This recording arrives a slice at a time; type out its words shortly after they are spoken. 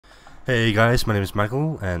Hey guys, my name is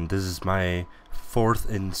Michael and this is my fourth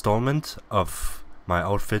installment of my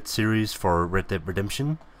outfit series for Red Dead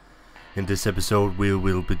Redemption. In this episode we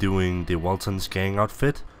will be doing the Walton's gang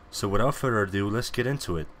outfit, so without further ado, let's get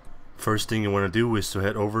into it. First thing you want to do is to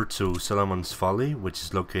head over to Solomon's Folly, which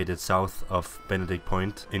is located south of Benedict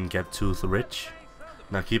Point in Gaptooth Ridge.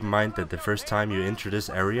 Now keep in mind that the first time you enter this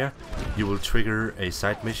area you will trigger a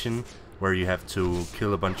side mission where you have to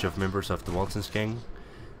kill a bunch of members of the Walton's gang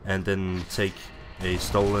and then take a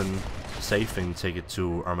stolen safe and take it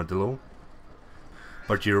to Armadillo.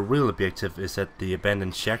 But your real objective is at the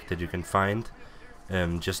abandoned shack that you can find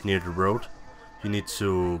just near the road. You need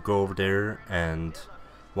to go over there and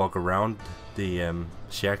walk around the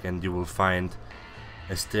shack and you will find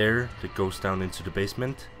a stair that goes down into the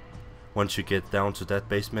basement. Once you get down to that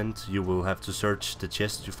basement you will have to search the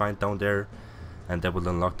chest you find down there, and that will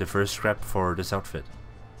unlock the first scrap for this outfit.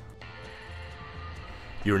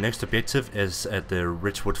 Your next objective is at the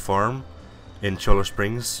Ridgewood farm in Cholla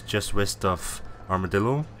Springs, just west of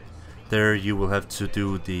Armadillo. There you will have to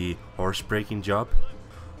do the Horsebreaking job.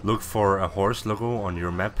 Look for a horse logo on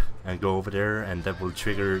your map and go over there, and that will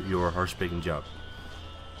trigger your Horsebreaking job.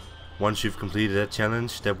 Once you've completed that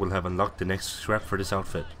challenge, that will have unlocked the next scrap for this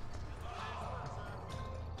outfit.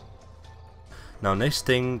 Now next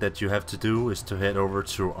thing that you have to do is to head over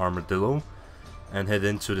to Armadillo and head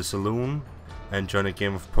into the saloon and join a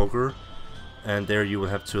game of poker, and there you will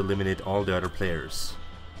have to eliminate all the other players.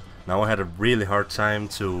 Now I had a really hard time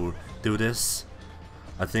to do this.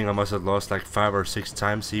 I think I must have lost like 5 or 6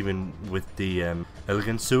 times even with the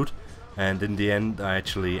elegant suit, and in the end I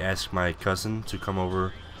actually asked my cousin to come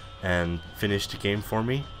over and finish the game for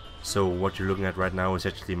me. So what you're looking at right now is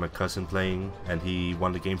actually my cousin playing, and he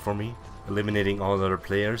won the game for me. Eliminating all other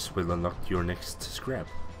players will unlock your next scrap.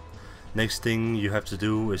 Next thing you have to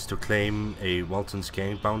do is to claim a Walton's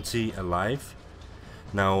gang bounty alive.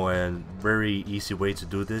 Now a very easy way to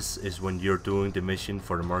do this is when you're doing the mission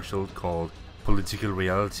for the marshal called Political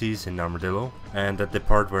Realities in Armadillo, and at the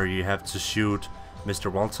part where you have to shoot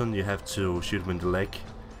Mr. Walton you have to shoot him in the leg,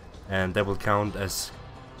 and that will count as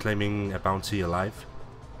claiming a bounty alive.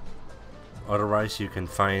 Otherwise you can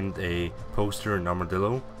find a poster in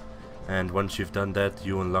Armadillo, and once you've done that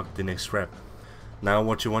you unlock the next scrap. Now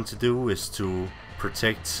what you want to do is to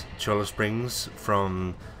protect Cholla Springs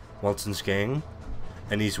from Walton's gang.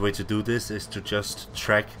 An easy way to do this is to just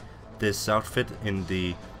track this outfit in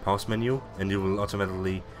the pause menu, and you will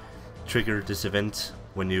automatically trigger this event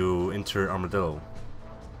when you enter Armadillo.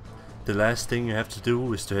 The last thing you have to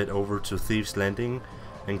do is to head over to Thieves Landing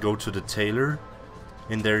and go to the Tailor.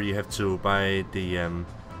 In there you have to buy the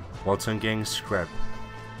Walton gang scrap.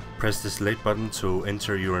 Press the select button to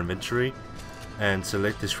enter your inventory and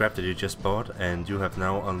select the scrap that you just bought, and you have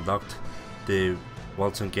now unlocked the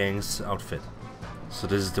Walton gang's outfit. So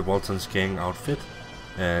this is the Walton's gang outfit,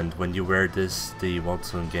 and when you wear this the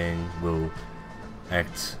Walton gang will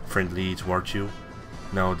act friendly towards you.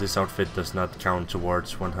 Now this outfit does not count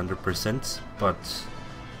towards 100%, but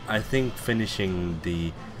I think finishing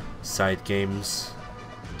the side games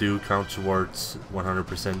do count towards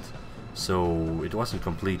 100%, so it wasn't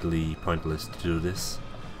completely pointless to do this.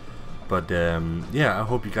 But yeah, I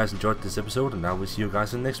hope you guys enjoyed this episode, and I will see you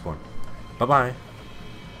guys in the next one. Bye bye.